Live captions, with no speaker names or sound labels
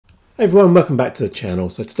Hey everyone, welcome back to the channel.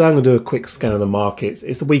 So today I'm going to do a quick scan of the markets.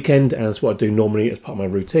 It's the weekend and it's what I do normally as part of my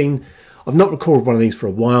routine. I've not recorded one of these for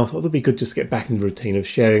a while. I thought it'd be good just to get back in the routine of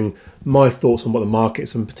sharing my thoughts on what the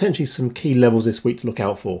markets and potentially some key levels this week to look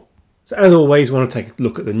out for. So as always, I want to take a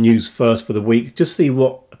look at the news first for the week, just see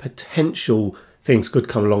what potential things could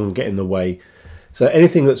come along and get in the way. So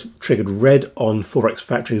anything that's triggered red on Forex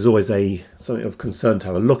Factory is always something of concern to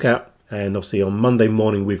have a look at. And obviously on Monday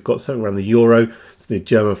morning, we've got something around the euro. It's the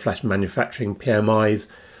German flash manufacturing PMIs.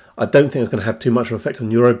 I don't think it's going to have too much of an effect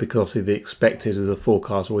on euro because obviously the expected and the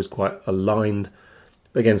forecast are always quite aligned.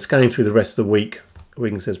 But again, scanning through the rest of the week, we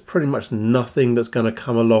can see there's pretty much nothing that's going to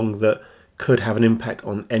come along that could have an impact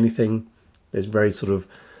on anything. There's very sort of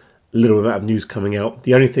little amount of news coming out.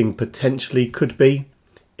 The only thing potentially could be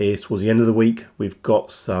is towards the end of the week, we've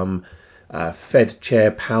got some Fed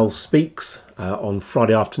Chair Powell speaks on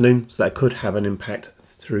Friday afternoon, so that could have an impact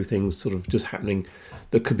through things sort of just happening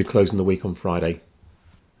that could be closing the week on Friday.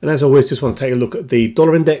 And as always, just want to take a look at the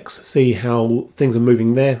dollar index, see how things are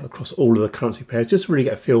moving there across all of the currency pairs, just to really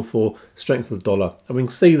get a feel for strength of the dollar. And we can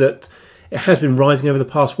see that it has been rising over the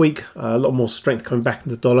past week, a lot more strength coming back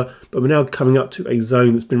into the dollar, but we're now coming up to a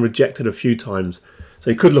zone that's been rejected a few times. So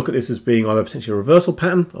you could look at this as being either potentially a reversal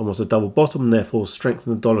pattern, almost a double bottom, and therefore strength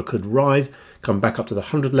in the dollar could rise, come back up to the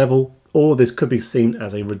 100 level, or this could be seen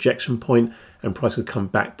as a rejection point and price could come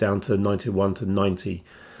back down to 91 to 90.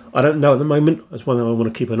 I don't know at the moment, that's one thing I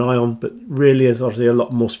want to keep an eye on, but really there's obviously a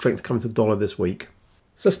lot more strength coming to the dollar this week.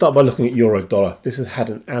 So let's start by looking at euro dollar. This has had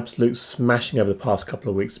an absolute smashing over the past couple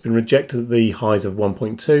of weeks. It's been rejected at the highs of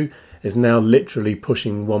 1.2, is now literally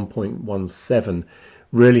pushing 1.17.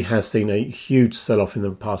 Really has seen a huge sell-off in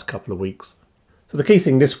the past couple of weeks. So the key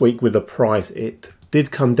thing this week with the price, it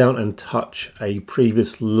did come down and touch a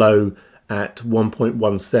previous low at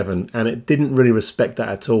 1.17 and it didn't really respect that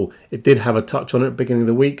at all. It did have a touch on it at the beginning of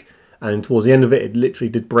the week, and towards the end of it, it literally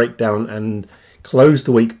did break down and close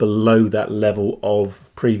the week below that level of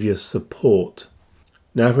previous support.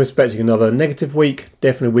 Now if we're expecting another negative week,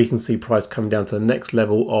 definitely we can see price coming down to the next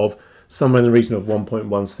level of somewhere in the region of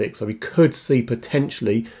 1.16. So we could see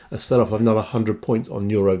potentially a sell-off of another 100 points on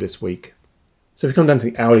euro this week. So if we come down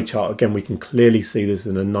to the hourly chart, again, we can clearly see this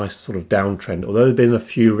in a nice sort of downtrend. Although there have been a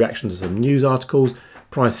few reactions to some news articles,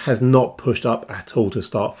 price has not pushed up at all to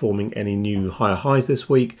start forming any new higher highs this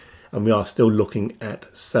week. And we are still looking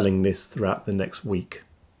at selling this throughout the next week.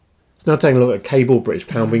 So now taking a look at cable, British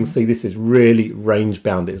pound, we can see this is really range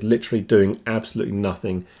bound. It's literally doing absolutely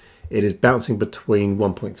nothing. It is bouncing between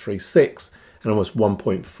 1.36 and almost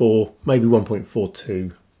 1.4, maybe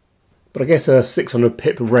 1.42. But I guess a 600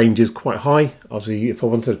 pip range is quite high. Obviously, if I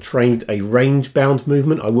wanted to trade a range bound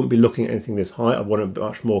movement, I wouldn't be looking at anything this high. I want it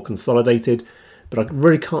much more consolidated. But I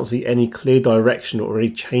really can't see any clear direction or any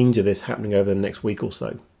change of this happening over the next week or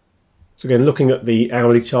so. So again, looking at the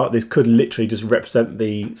hourly chart, this could literally just represent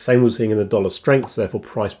the same we're seeing in the dollar strength, so therefore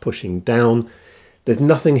price pushing down. There's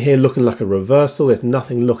nothing here looking like a reversal. There's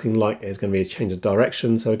nothing looking like there's going to be a change of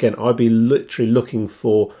direction. So again, I'd be literally looking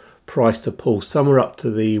for price to pull somewhere up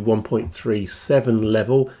to the 1.37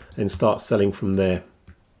 level and start selling from there.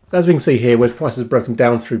 As we can see here, where price has broken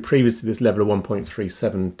down through previously this level of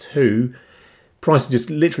 1.372, price has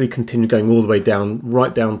just literally continued going all the way down,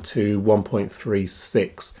 right down to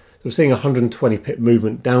 1.36. So we're seeing a 120 pip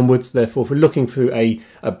movement downwards. Therefore, if we're looking for a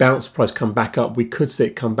bounce price come back up, we could see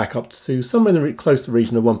it come back up to somewhere in the close to the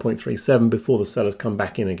region of 1.37 before the sellers come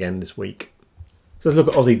back in again this week. So let's look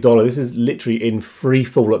at Aussie dollar. This is literally in free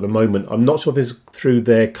fall at the moment. I'm not sure if this is through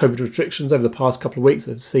their COVID restrictions over the past couple of weeks.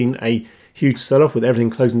 They've seen a huge sell-off with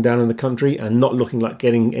everything closing down in the country and not looking like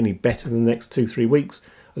getting any better in the next 2-3 weeks,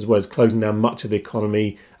 as well as closing down much of the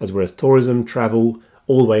economy, as well as tourism, travel,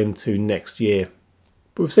 all the way into next year.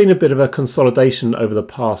 But we've seen a bit of a consolidation over the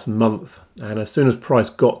past month, and as soon as price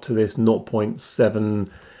got to this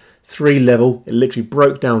 0.73 level, it literally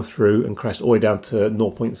broke down through and crashed all the way down to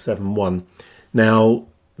 0.71. Now,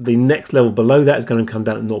 the next level below that is going to come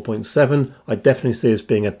down at 0.7. I definitely see this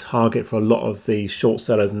being a target for a lot of the short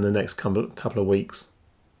sellers in the next couple of weeks.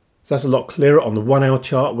 So that's a lot clearer. On the 1 hour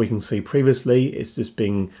chart, we can see previously it's just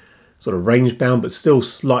being sort of range bound, but still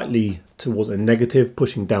slightly towards a negative,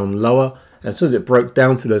 pushing down lower. And as soon as it broke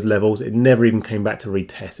down through those levels, it never even came back to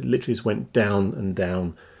retest. It literally just went down and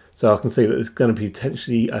down. So I can see that there's going to be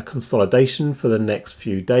potentially a consolidation for the next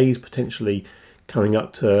few days, potentially coming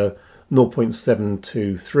up to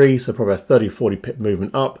 0.723, so probably a 30-40 pip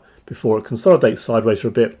movement up before it consolidates sideways for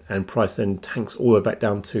a bit and price then tanks all the way back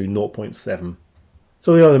down to 0.7.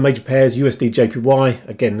 So the other major pairs, USD JPY,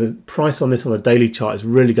 again, the price on this on the daily chart is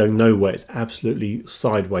really going nowhere. It's absolutely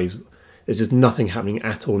sideways. there's just nothing happening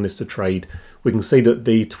at all in this to trade. We can see that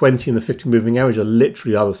the 20 and the 50 moving average are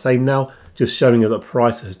literally the same now, just showing that the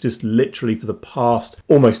price has just literally for the past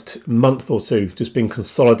almost month or two just been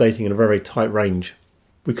consolidating in a very tight range.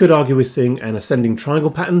 We could argue we're seeing an ascending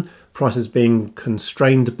triangle pattern, prices being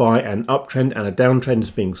constrained by an uptrend and a downtrend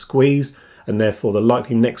is being squeezed, and therefore the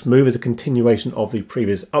likely next move is a continuation of the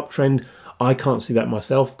previous uptrend. I can't see that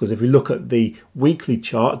myself, because if we look at the weekly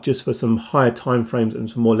chart just for some higher time frames and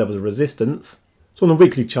some more levels of resistance, so on the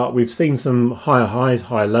weekly chart we've seen some higher highs,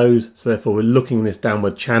 higher lows, so therefore we're looking in this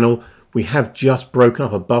downward channel. We have just broken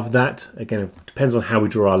up above that. Again, it depends on how we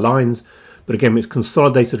draw our lines. But again, it's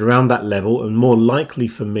consolidated around that level, and more likely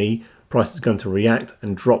for me, price is going to react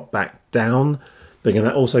and drop back down. But again,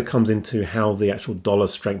 that also comes into how the actual dollar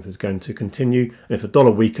strength is going to continue. And if the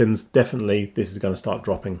dollar weakens, definitely this is going to start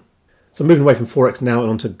dropping. So moving away from Forex now and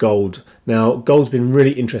onto gold. Now, gold's been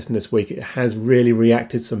really interesting this week. It has really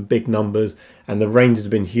reacted some big numbers, and the range has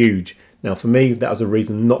been huge. Now, for me, that was a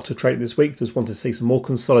reason not to trade this week. Just want to see some more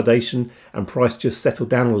consolidation and price just settle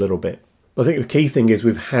down a little bit. But I think the key thing is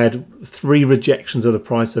we've had 3 rejections of the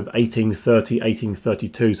price of 1830,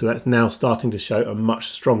 1832. So that's now starting to show a much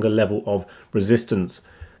stronger level of resistance.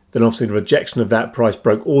 Then obviously the rejection of that price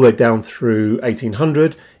broke all the way down through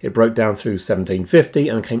 1800. It broke down through 1750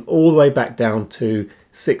 and came all the way back down to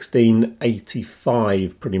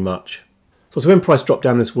 1685 pretty much. So when price dropped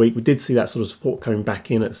down this week, we did see that sort of support coming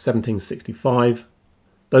back in at 1765.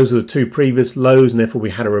 Those were the 2 previous lows, and therefore we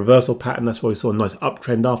had a reversal pattern. That's why we saw a nice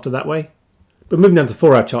uptrend after that way. But moving down to the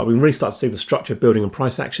 4-hour chart, we can really start to see the structure building and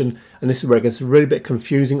price action, and this is where it gets really a bit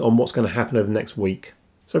confusing on what's going to happen over the next week.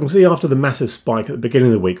 So I can see after the massive spike at the beginning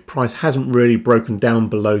of the week, price hasn't really broken down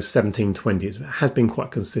below 1720. It has been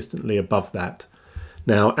quite consistently above that.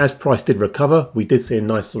 Now, as price did recover, we did see a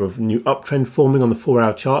nice sort of new uptrend forming on the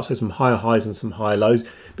 4-hour chart, so some higher highs and some higher lows,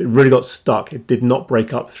 but it really got stuck. It did not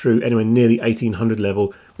break up through anywhere near the 1800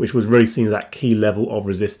 level, which was really seen as that key level of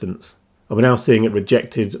resistance. And we're now seeing it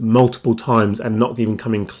rejected multiple times and not even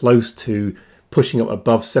coming close to pushing up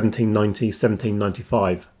above 1790,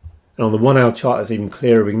 1795. And on the 1-hour chart, it's even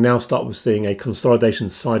clearer. We can now start with seeing a consolidation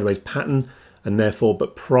sideways pattern, and therefore,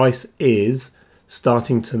 but price is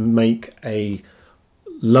starting to make a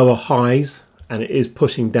lower highs, and it is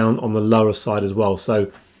pushing down on the lower side as well.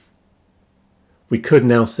 So we could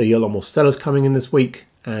now see a lot more sellers coming in this week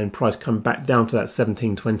and price come back down to that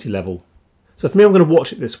 1720 level. So for me, I'm going to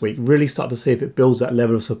watch it this week, really start to see if it builds that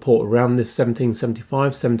level of support around this 1775,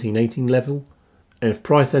 1718 level. And if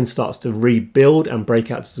price then starts to rebuild and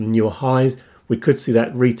break out to some newer highs, we could see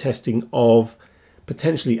that retesting of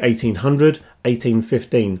potentially 1800,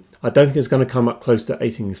 1815. I don't think it's going to come up close to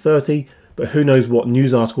 1830, but who knows what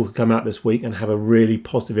news article could come out this week and have a really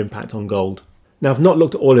positive impact on gold. Now, I've not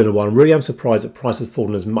looked at oil in a while. I really am surprised that price has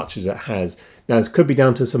fallen as much as it has. Now, this could be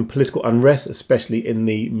down to some political unrest, especially in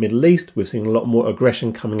the Middle East. We've seen a lot more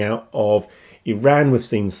aggression coming out of Iran. We've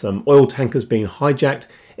seen some oil tankers being hijacked.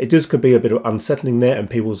 It just could be a bit of unsettling there and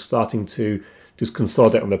people starting to just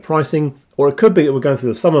consolidate on their pricing. Or it could be that we're going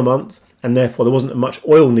through the summer months and therefore there wasn't much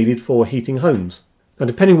oil needed for heating homes. Now,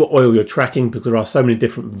 depending what oil you're tracking, because there are so many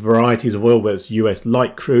different varieties of oil, whether it's US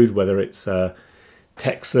light crude, whether it's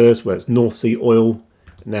Texas, whether it's North Sea oil.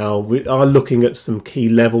 Now, we are looking at some key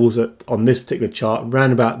levels on this particular chart,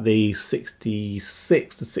 around about the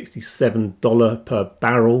 $66 to $67 per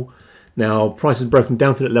barrel. Now, price has broken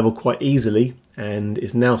down to that level quite easily and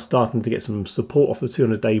is now starting to get some support off the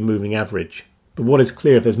 200-day moving average. But what is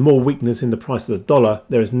clear, if there's more weakness in the price of the dollar,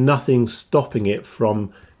 there is nothing stopping it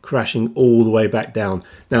from crashing all the way back down.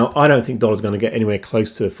 Now, I don't think dollar's going to get anywhere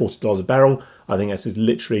close to $40 a barrel. I think that's just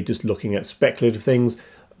literally just looking at speculative things.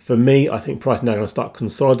 For me, I think price now going to start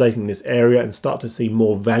consolidating this area and start to see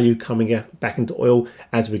more value coming back into oil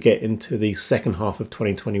as we get into the second half of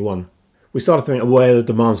 2021. We started thinking where the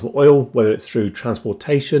demands for oil, whether it's through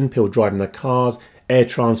transportation, people driving their cars, air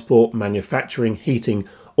transport, manufacturing, heating,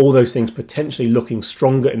 all those things potentially looking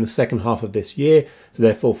stronger in the second half of this year. So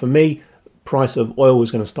therefore, for me, price of oil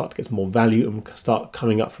is going to start to get some more value and start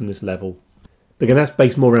coming up from this level. But again, that's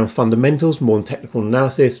based more around fundamentals, more on technical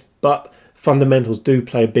analysis, but fundamentals do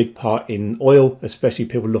play a big part in oil, especially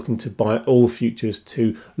people looking to buy oil futures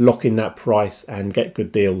to lock in that price and get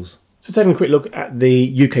good deals. So taking a quick look at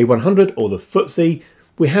the UK 100 or the FTSE,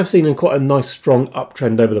 we have seen quite a nice strong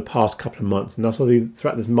uptrend over the past couple of months, and that's why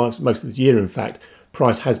throughout this most of this year, in fact,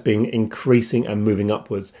 price has been increasing and moving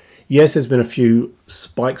upwards. Yes, there's been a few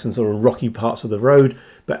spikes and sort of rocky parts of the road,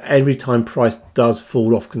 but every time price does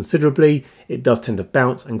fall off considerably, it does tend to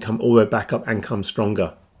bounce and come all the way back up and come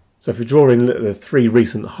stronger. So if we draw in the 3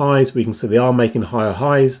 recent highs, we can see they are making higher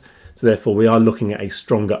highs. So therefore we are looking at a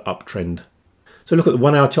stronger uptrend. So look at the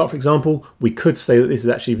 1 hour chart, for example. We could say that this has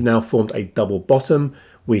actually now formed a double bottom.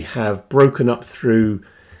 We have broken up through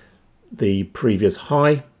the previous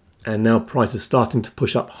high, and now price is starting to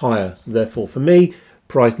push up higher. So therefore for me,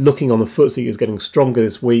 price looking on the FTSE is getting stronger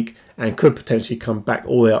this week and could potentially come back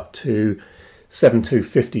all the way up to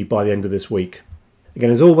 7,250 by the end of this week. Again,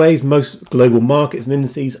 as always, most global markets and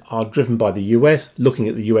indices are driven by the US. Looking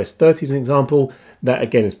at the US 30 as an example, that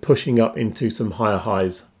again is pushing up into some higher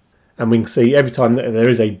highs. And we can see every time that there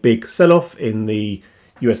is a big sell-off in the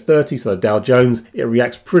US 30, so the Dow Jones, it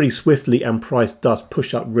reacts pretty swiftly and price does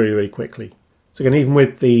push up really, really quickly. So again, even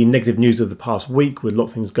with the negative news of the past week, with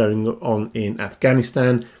lots of things going on in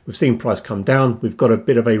Afghanistan, we've seen price come down. We've got a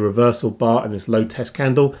bit of a reversal bar and this low test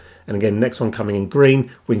candle. And again, next one coming in green,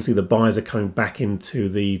 we can see the buyers are coming back into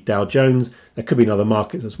the Dow Jones. There could be in other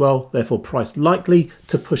markets as well. Therefore, price likely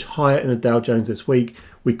to push higher in the Dow Jones this week.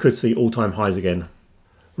 We could see all-time highs again.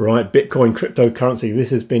 Right, Bitcoin cryptocurrency. This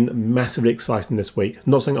has been massively exciting this week.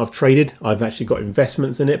 Not something I've traded. I've actually got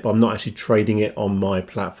investments in it, but I'm not actually trading it on my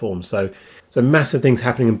platform. So massive things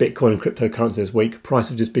happening in Bitcoin and cryptocurrency this week. Price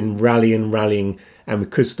have just been rallying, and we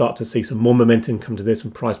could start to see some more momentum come to this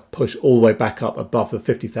and price push all the way back up above the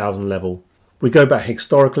 50,000 level. We go back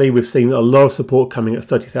historically, we've seen a lot of support coming at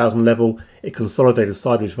 30,000 level. It consolidated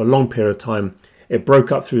sideways for a long period of time. It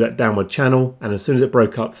broke up through that downward channel, and as soon as it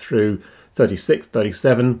broke up through 36,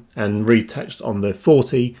 37 and retouched on the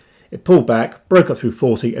 40, it pulled back, broke up through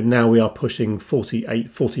 40, and now we are pushing $48,000,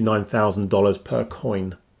 $49,000 per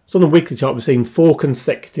coin. So on the weekly chart, we're seeing 4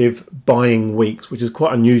 consecutive buying weeks, which is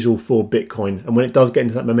quite unusual for Bitcoin. And when it does get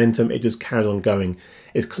into that momentum, it just carries on going.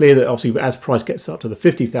 It's clear that obviously as price gets up to the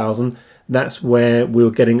 50,000, that's where we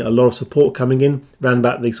were getting a lot of support coming in, around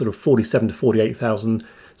about the sort of 47 to 48,000.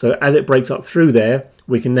 So as it breaks up through there,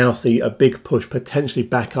 we can now see a big push potentially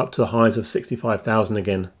back up to the highs of 65,000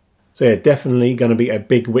 again. So yeah, definitely going to be a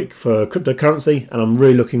big week for cryptocurrency, and I'm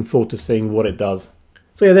really looking forward to seeing what it does.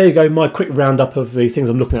 So yeah, there you go, my quick roundup of the things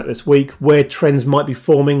I'm looking at this week, where trends might be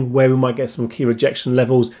forming, where we might get some key rejection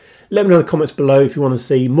levels. Let me know in the comments below if you want to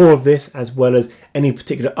see more of this, as well as any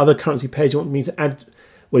particular other currency page you want me to add,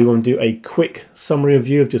 where you want to do a quick summary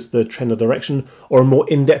review of just the trend or direction, or a more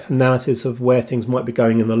in-depth analysis of where things might be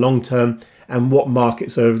going in the long term and what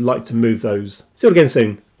markets are like to move those. See you again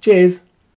soon. Cheers.